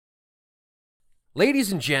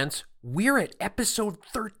Ladies and gents, we're at episode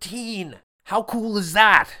 13. How cool is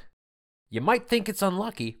that? You might think it's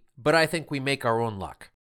unlucky, but I think we make our own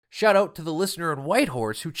luck. Shout out to the listener in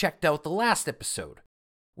Whitehorse who checked out the last episode.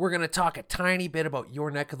 We're going to talk a tiny bit about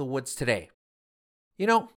your neck of the woods today. You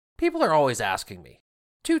know, people are always asking me,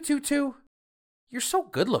 222, you're so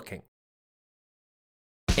good looking.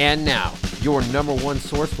 And now, your number one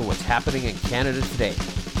source for what's happening in Canada today.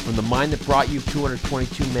 From the mind that brought you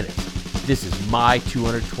 222 minutes. This is my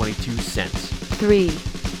 222 cents. 3,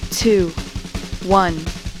 2, 1.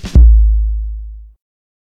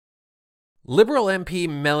 Liberal MP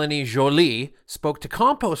Melanie Joly spoke to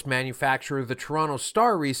compost manufacturer the Toronto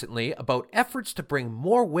Star recently about efforts to bring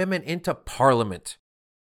more women into Parliament.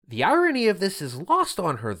 The irony of this is lost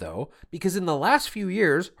on her, though, because in the last few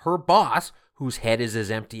years, her boss, whose head is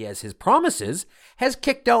as empty as his promises, has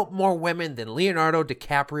kicked out more women than Leonardo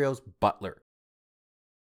DiCaprio's butler.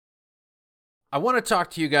 I want to talk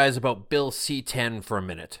to you guys about Bill C-10 for a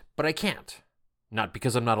minute, but I can't. Not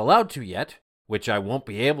because I'm not allowed to yet, which I won't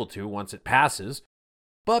be able to once it passes,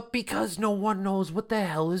 but because no one knows what the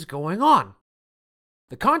hell is going on.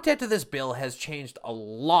 The content of this bill has changed a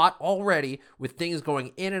lot already, with things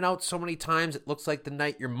going in and out so many times it looks like the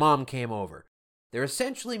night your mom came over. They're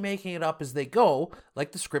essentially making it up as they go,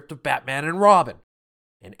 like the script of Batman and Robin.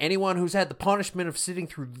 And anyone who's had the punishment of sitting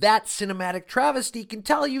through that cinematic travesty can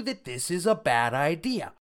tell you that this is a bad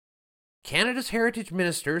idea. Canada's Heritage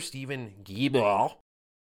Minister, Stephen Guilbeault,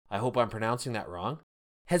 I hope I'm pronouncing that wrong,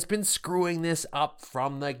 has been screwing this up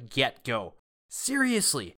from the get-go.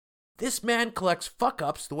 Seriously, this man collects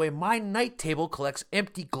fuck-ups the way my night table collects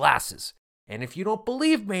empty glasses. And if you don't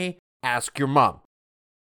believe me, ask your mom.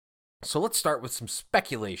 So let's start with some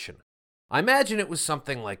speculation. I imagine it was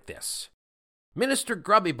something like this. Minister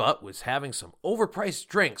Grubbybutt was having some overpriced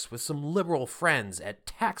drinks with some liberal friends at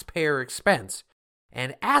taxpayer expense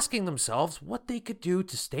and asking themselves what they could do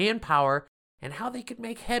to stay in power and how they could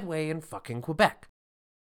make headway in fucking Quebec.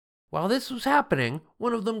 While this was happening,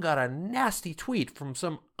 one of them got a nasty tweet from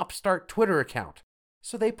some upstart Twitter account,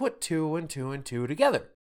 so they put two and two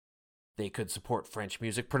together. They could support French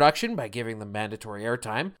music production by giving them mandatory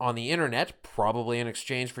airtime on the internet, probably in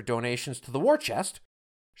exchange for donations to the war chest,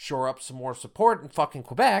 shore up some more support in fucking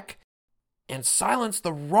Quebec, and silence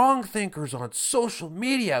the wrong thinkers on social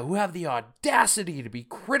media who have the audacity to be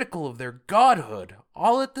critical of their godhood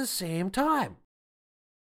all at the same time.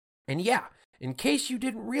 And yeah, in case you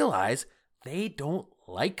didn't realize, they don't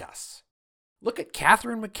like us. Look at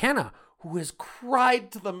Catherine McKenna, who has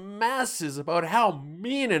cried to the masses about how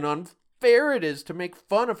mean and unfair it is to make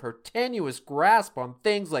fun of her tenuous grasp on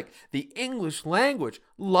things like the English language,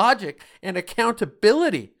 logic, and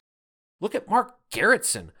accountability. Look at Mark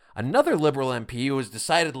Gerritsen, another Liberal MP who has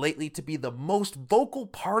decided lately to be the most vocal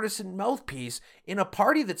partisan mouthpiece in a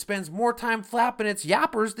party that spends more time flapping its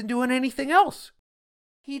yappers than doing anything else.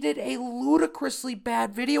 He did a ludicrously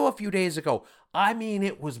bad video a few days ago. I mean,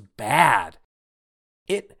 it was bad.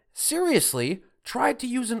 It seriously tried to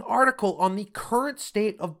use an article on the current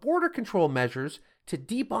state of border control measures to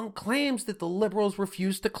debunk claims that the Liberals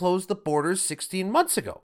refused to close the borders 16 months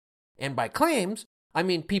ago. And by claims, I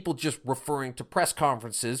mean people just referring to press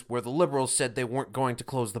conferences where the Liberals said they weren't going to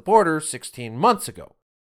close the border 16 months ago.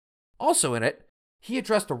 Also in it, he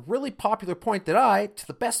addressed a really popular point that I, to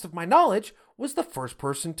the best of my knowledge, was the first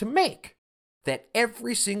person to make. That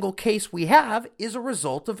every single case we have is a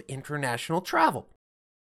result of international travel.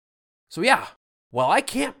 So yeah, while I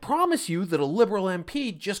can't promise you that a Liberal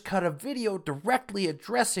MP just cut a video directly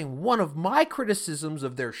addressing one of my criticisms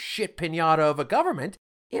of their shit pinata of a government,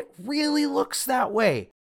 it really looks that way.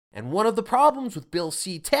 And one of the problems with Bill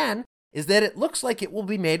C-10 is that it looks like it will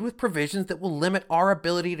be made with provisions that will limit our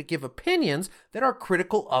ability to give opinions that are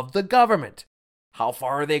critical of the government. How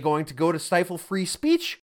far are they going to go to stifle free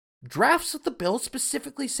speech? Drafts of the bill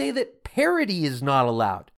specifically say that parody is not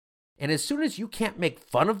allowed. And as soon as you can't make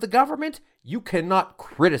fun of the government, you cannot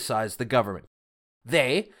criticize the government.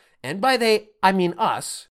 They, and by they, I mean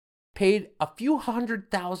us, paid a few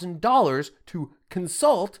 $100,000 to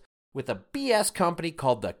consult with a BS company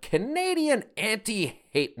called the Canadian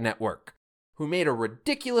Anti-Hate Network, who made a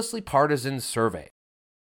ridiculously partisan survey.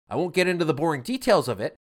 I won't get into the boring details of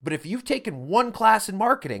it, but if you've taken one class in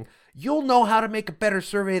marketing, you'll know how to make a better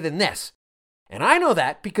survey than this. And I know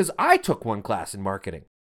that because I took one class in marketing.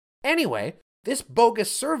 Anyway, this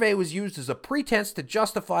bogus survey was used as a pretense to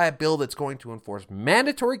justify a bill that's going to enforce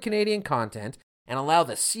mandatory Canadian content and allow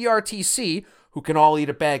the CRTC, who can all eat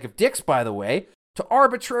a bag of dicks by the way, to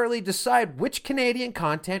arbitrarily decide which Canadian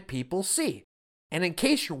content people see. And in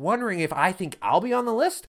case you're wondering if I think I'll be on the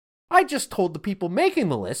list, I just told the people making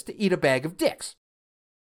the list to eat a bag of dicks.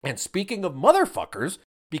 And speaking of motherfuckers,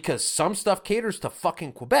 because some stuff caters to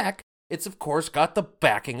fucking Quebec, it's of course got the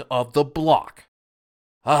backing of the Bloc.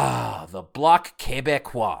 Ah, the Bloc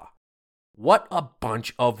Québécois. What a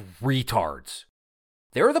bunch of retards.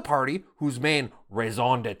 They're the party whose main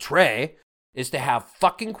raison d'etre is to have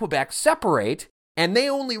fucking Quebec separate, and they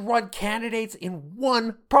only run candidates in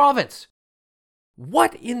one province.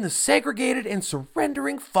 What in the segregated and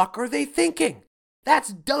surrendering fuck are they thinking?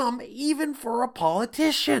 That's dumb even for a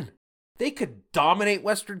politician. They could dominate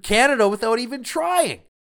Western Canada without even trying.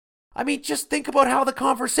 I mean, just think about how the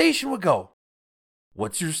conversation would go.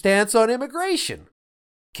 What's your stance on immigration?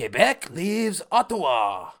 Quebec leaves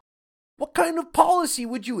Ottawa. What kind of policy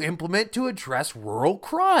would you implement to address rural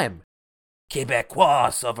crime?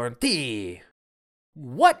 Québécois souveraineté.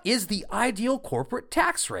 What is the ideal corporate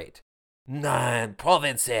tax rate? 9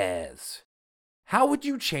 provinces. How would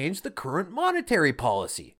you change the current monetary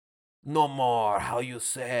policy? No more, how you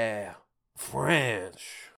say,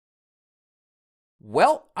 French.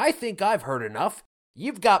 Well, I think I've heard enough.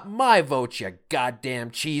 You've got my vote, you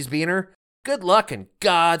goddamn cheesebeaner. Good luck and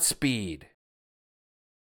Godspeed.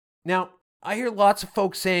 Now, I hear lots of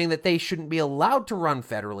folks saying that they shouldn't be allowed to run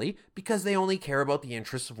federally because they only care about the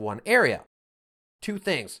interests of one area. Two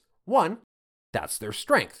things. One, that's their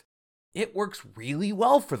strength. It works really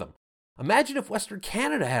well for them. Imagine if Western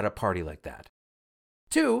Canada had a party like that.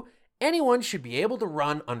 Two, anyone should be able to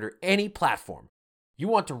run under any platform. You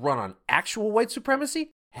want to run on actual white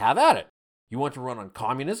supremacy? Have at it. You want to run on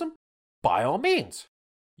communism? By all means.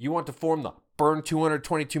 You want to form the burn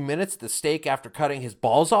 222 minutes at the stake after cutting his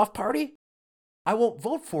balls off party? I won't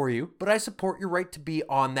vote for you, but I support your right to be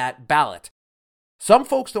on that ballot. Some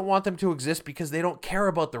folks don't want them to exist because they don't care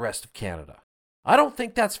about the rest of Canada. I don't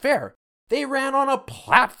think that's fair. They ran on a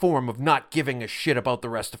platform of not giving a shit about the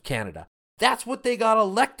rest of Canada. That's what they got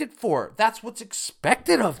elected for. That's what's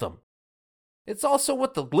expected of them. It's also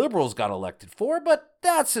what the Liberals got elected for, but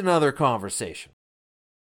that's another conversation.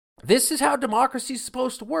 This is how democracy is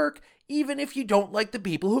supposed to work, even if you don't like the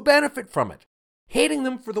people who benefit from it. Hating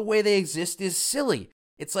them for the way they exist is silly.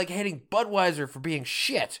 It's like hating Budweiser for being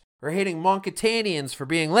shit, or hating Moncatanians for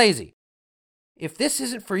being lazy. If this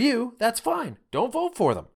isn't for you, that's fine. Don't vote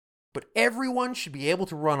for them. But everyone should be able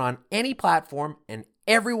to run on any platform, and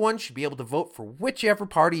everyone should be able to vote for whichever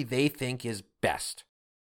party they think is best.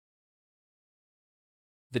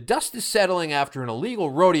 The dust is settling after an illegal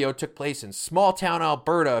rodeo took place in small-town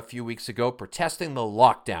Alberta a few weeks ago protesting the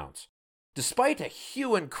lockdowns. Despite a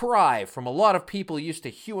hue and cry from a lot of people used to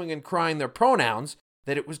hewing and crying their pronouns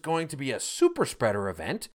that it was going to be a super spreader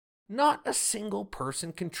event, not a single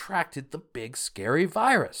person contracted the big scary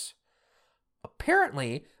virus.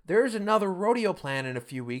 Apparently, there is another rodeo plan in a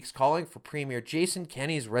few weeks calling for Premier Jason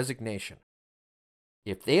Kenney's resignation.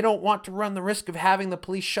 If they don't want to run the risk of having the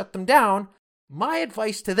police shut them down, my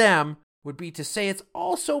advice to them would be to say it's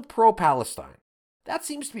also pro-Palestine. That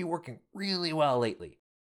seems to be working really well lately.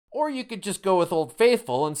 Or you could just go with Old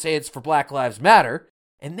Faithful and say it's for Black Lives Matter,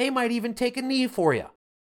 and they might even take a knee for you.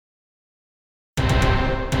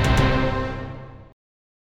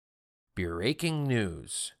 Breaking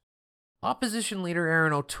news. Opposition leader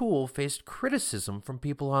Erin O'Toole faced criticism from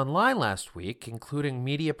people online last week, including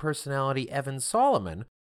media personality Evan Solomon,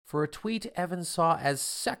 for a tweet Evan saw as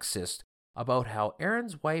sexist about how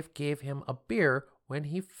Erin's wife gave him a beer when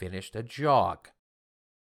he finished a jog.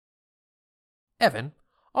 Evan,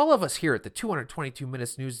 all of us here at the 222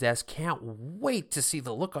 Minutes News Desk can't wait to see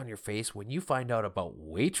the look on your face when you find out about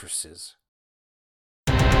waitresses.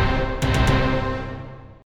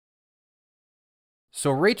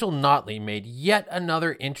 So Rachel Notley made yet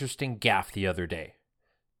another interesting gaffe the other day.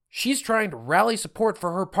 She's trying to rally support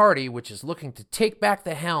for her party, which is looking to take back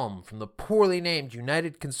the helm from the poorly named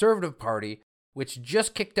United Conservative Party, which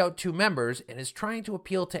just kicked out 2 members and is trying to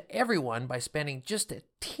appeal to everyone by spending just a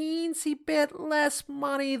teensy bit less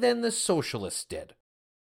money than the Socialists did.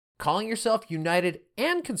 Calling yourself United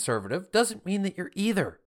and Conservative doesn't mean that you're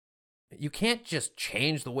either. You can't just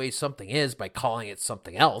change the way something is by calling it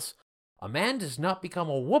something else. A man does not become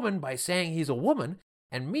a woman by saying he's a woman,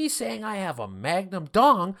 and me saying I have a magnum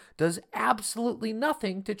dong does absolutely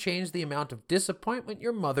nothing to change the amount of disappointment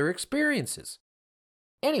your mother experiences.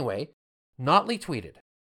 Anyway, Notley tweeted,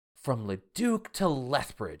 "From Leduc to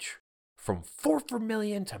Lethbridge, from Fort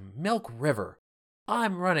Vermilion to Milk River,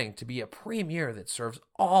 I'm running to be a premier that serves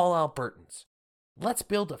all Albertans. Let's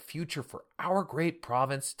build a future for our great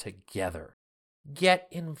province together. Get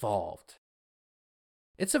involved."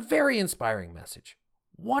 It's a very inspiring message.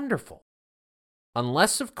 Wonderful.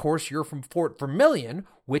 Unless, of course, you're from Fort Vermilion,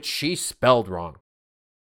 which she spelled wrong.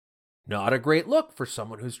 Not a great look for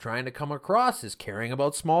someone who's trying to come across as caring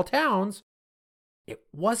about small towns. It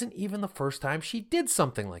wasn't even the first time she did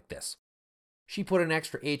something like this. She put an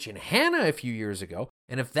extra H in Hannah a few years ago,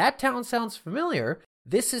 and if that town sounds familiar,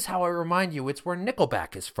 this is how I remind you it's where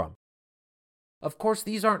Nickelback is from. Of course,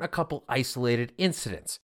 these aren't a couple isolated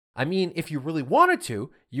incidents. I mean, if you really wanted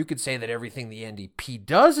to, you could say that everything the NDP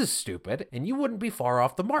does is stupid, and you wouldn't be far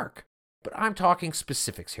off the mark. But I'm talking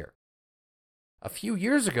specifics here. A few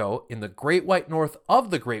years ago, in the Great White North of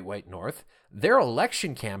the Great White North, their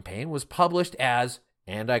election campaign was published as,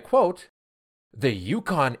 and I quote, "The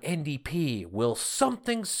Yukon NDP will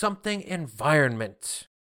something something environment."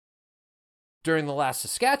 During the last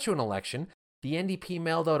Saskatchewan election, the NDP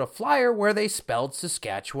mailed out a flyer where they spelled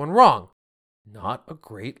Saskatchewan wrong. Not a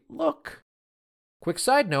great look. Quick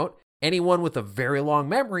side note, anyone with a very long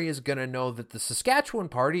memory is going to know that the Saskatchewan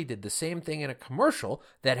Party did the same thing in a commercial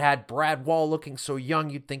that had Brad Wall looking so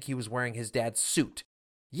young you'd think he was wearing his dad's suit.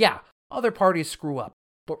 Yeah, other parties screw up,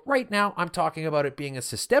 but right now I'm talking about it being a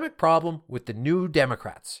systemic problem with the New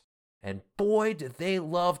Democrats. And boy, do they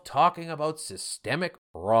love talking about systemic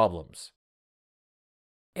problems.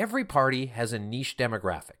 Every party has a niche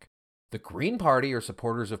demographic. The Green Party are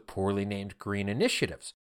supporters of poorly named green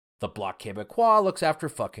initiatives. The Bloc Québécois looks after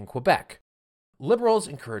fucking Quebec. Liberals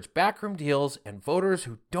encourage backroom deals, and voters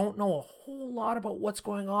who don't know a whole lot about what's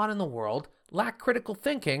going on in the world, lack critical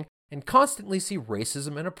thinking, and constantly see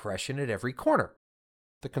racism and oppression at every corner.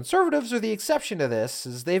 The Conservatives are the exception to this,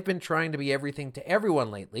 as they've been trying to be everything to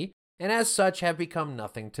everyone lately, and as such have become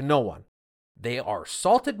nothing to no one. They are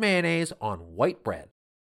salted mayonnaise on white bread.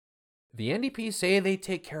 The NDP say they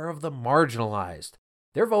take care of the marginalized.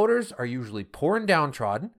 Their voters are usually poor and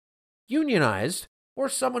downtrodden, unionized, or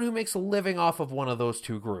someone who makes a living off of one of those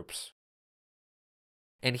two groups.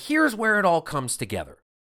 And here's where it all comes together.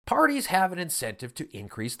 Parties have an incentive to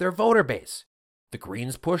increase their voter base. The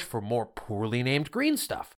Greens push for more poorly named green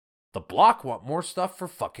stuff. The Bloc want more stuff for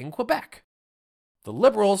fucking Quebec. The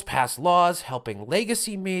Liberals pass laws helping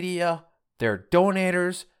legacy media, their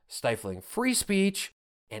donators, stifling free speech,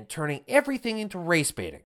 and turning everything into race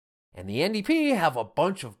baiting. And the NDP have a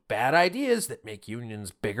bunch of bad ideas that make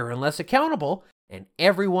unions bigger and less accountable, and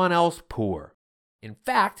everyone else poor. In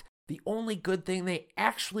fact, the only good thing they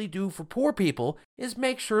actually do for poor people is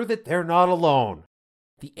make sure that they're not alone.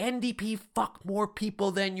 The NDP fuck more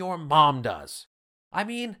people than your mom does. I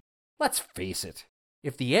mean, let's face it.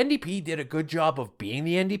 If the NDP did a good job of being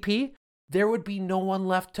the NDP, there would be no one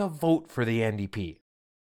left to vote for the NDP.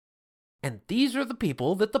 And these are the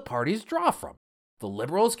people that the parties draw from. The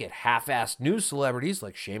Liberals get half-assed news celebrities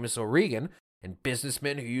like Seamus O'Regan, and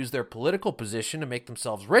businessmen who use their political position to make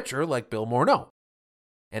themselves richer like Bill Morneau.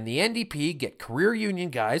 And the NDP get career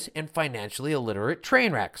union guys and financially illiterate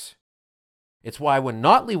train wrecks. It's why when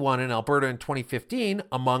Notley won in Alberta in 2015,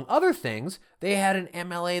 among other things, they had an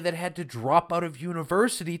MLA that had to drop out of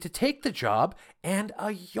university to take the job, and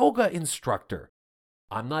a yoga instructor.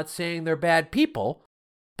 I'm not saying they're bad people,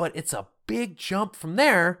 but it's a big jump from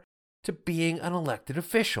there to being an elected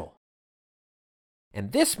official.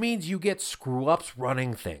 And this means you get screw-ups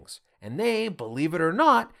running things, and they, believe it or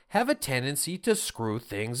not, have a tendency to screw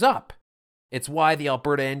things up. It's why the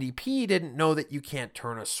Alberta NDP didn't know that you can't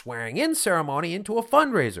turn a swearing-in ceremony into a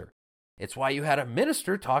fundraiser. It's why you had a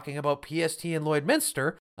minister talking about PST in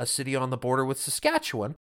Lloydminster, a city on the border with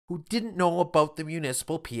Saskatchewan, who didn't know about the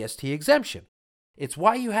municipal PST exemption. It's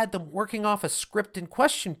why you had them working off a script in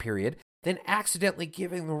question period, then accidentally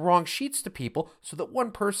giving the wrong sheets to people so that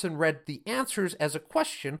one person read the answers as a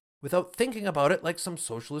question without thinking about it like some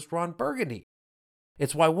socialist Ron Burgundy.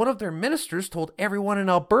 It's why one of their ministers told everyone in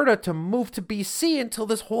Alberta to move to BC until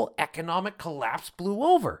this whole economic collapse blew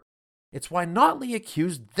over. It's why Notley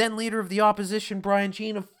accused then-leader of the opposition Brian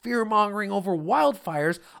Jean of fear-mongering over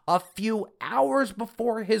wildfires a few hours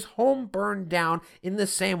before his home burned down in the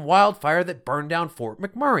same wildfire that burned down Fort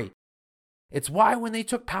McMurray. It's why when they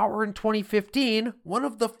took power in 2015, one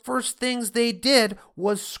of the first things they did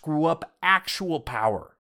was screw up actual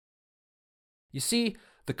power. You see,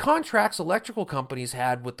 the contracts electrical companies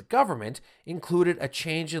had with the government included a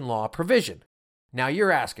change in law provision. Now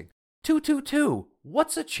you're asking, 222,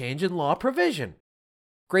 what's a change in law provision?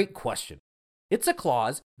 Great question. It's a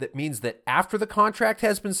clause that means that after the contract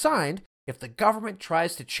has been signed, if the government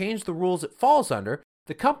tries to change the rules it falls under,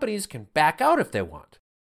 the companies can back out if they want.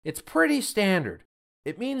 It's pretty standard.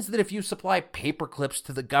 It means that if you supply paper clips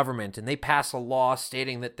to the government and they pass a law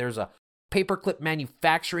stating that there's a paperclip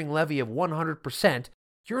manufacturing levy of 100%,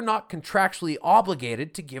 you're not contractually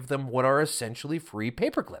obligated to give them what are essentially free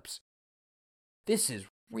paperclips. This is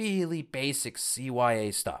really basic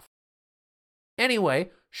CYA stuff. Anyway,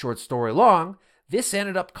 short story long, this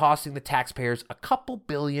ended up costing the taxpayers a couple $2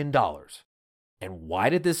 billion. And why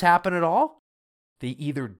did this happen at all? They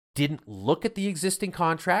either didn't look at the existing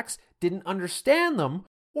contracts, didn't understand them,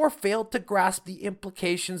 or failed to grasp the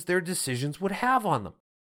implications their decisions would have on them.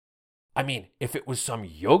 I mean, if it was some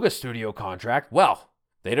yoga studio contract, well,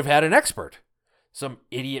 they'd have had an expert. Some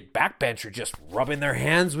idiot backbencher just rubbing their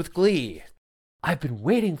hands with glee. I've been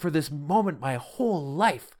waiting for this moment my whole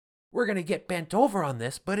life. We're going to get bent over on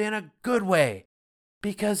this, but in a good way.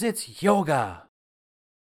 Because it's yoga.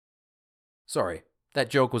 Sorry, that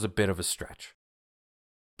joke was a bit of a stretch.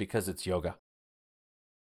 Because it's yoga.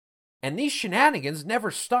 And these shenanigans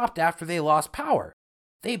never stopped after they lost power.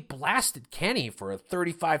 They blasted Kenny for a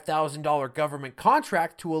 $35,000 government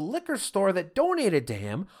contract to a liquor store that donated to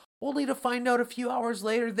him, only to find out a few hours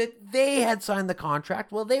later that they had signed the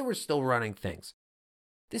contract while they were still running things.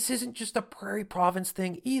 This isn't just a Prairie Province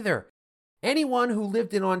thing either. Anyone who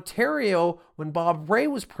lived in Ontario when Bob Rae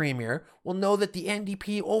was premier will know that the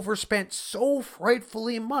NDP overspent so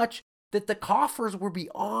frightfully much that the coffers were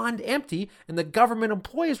beyond empty and the government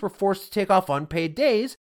employees were forced to take off unpaid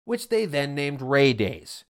days, which they then named Rae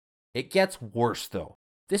Days. It gets worse though.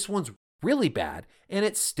 This one's really bad and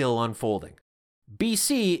it's still unfolding.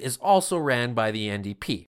 BC is also ran by the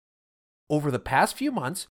NDP. Over the past few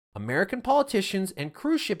months, American politicians and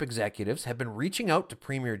cruise ship executives have been reaching out to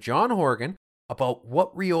Premier John Horgan about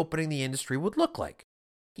what reopening the industry would look like.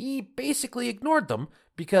 He basically ignored them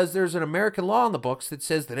because there's an American law in the books that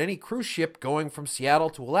says that any cruise ship going from Seattle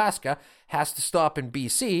to Alaska has to stop in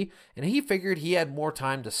BC, and he figured he had more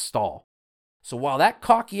time to stall. So while that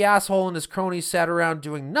cocky asshole and his cronies sat around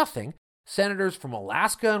doing nothing, senators from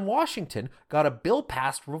Alaska and Washington got a bill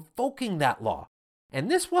passed revoking that law.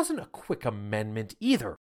 And this wasn't a quick amendment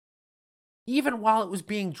either. Even while it was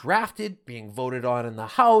being drafted, being voted on in the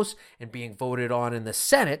House, and being voted on in the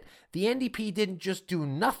Senate, the NDP didn't just do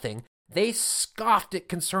nothing, they scoffed at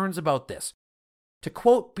concerns about this. To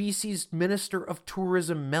quote BC's Minister of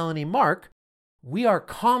Tourism, Melanie Mark, "We are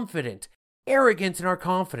confident, arrogant in our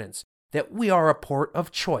confidence, that we are a port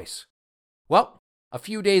of choice." Well, a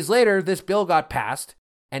few days later, this bill got passed,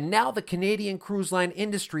 and now the Canadian cruise line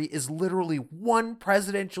industry is literally one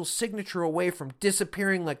presidential signature away from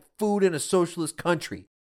disappearing like food in a socialist country.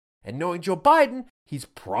 And knowing Joe Biden, he's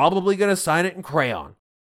probably going to sign it in crayon.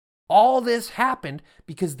 All this happened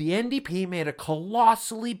because the NDP made a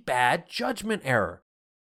colossally bad judgment error.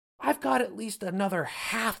 I've got at least another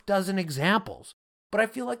half dozen examples, but I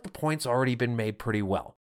feel like the point's already been made pretty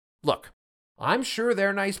well. Look, I'm sure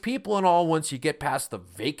they're nice people and all once you get past the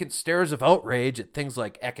vacant stares of outrage at things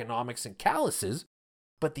like economics and calluses,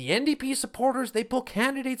 but the NDP supporters they pull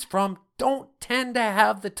candidates from don't tend to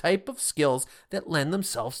have the type of skills that lend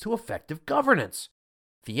themselves to effective governance.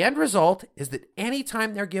 The end result is that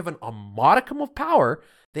anytime they're given a modicum of power,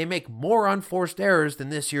 they make more unforced errors than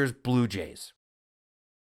this year's Blue Jays.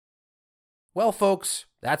 Well, folks,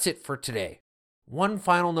 that's it for today. One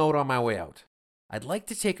final note on my way out. I'd like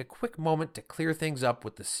to take a quick moment to clear things up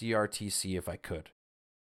with the CRTC if I could.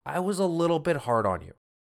 I was a little bit hard on you.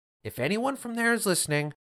 If anyone from there is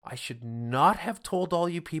listening, I should not have told all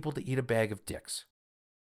you people to eat a bag of dicks.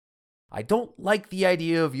 I don't like the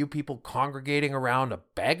idea of you people congregating around a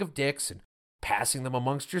bag of dicks and passing them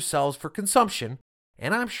amongst yourselves for consumption,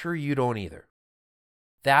 and I'm sure you don't either.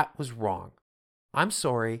 That was wrong. I'm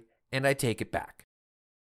sorry, and I take it back.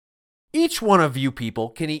 Each one of you people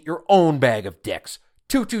can eat your own bag of dicks.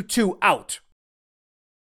 222 out!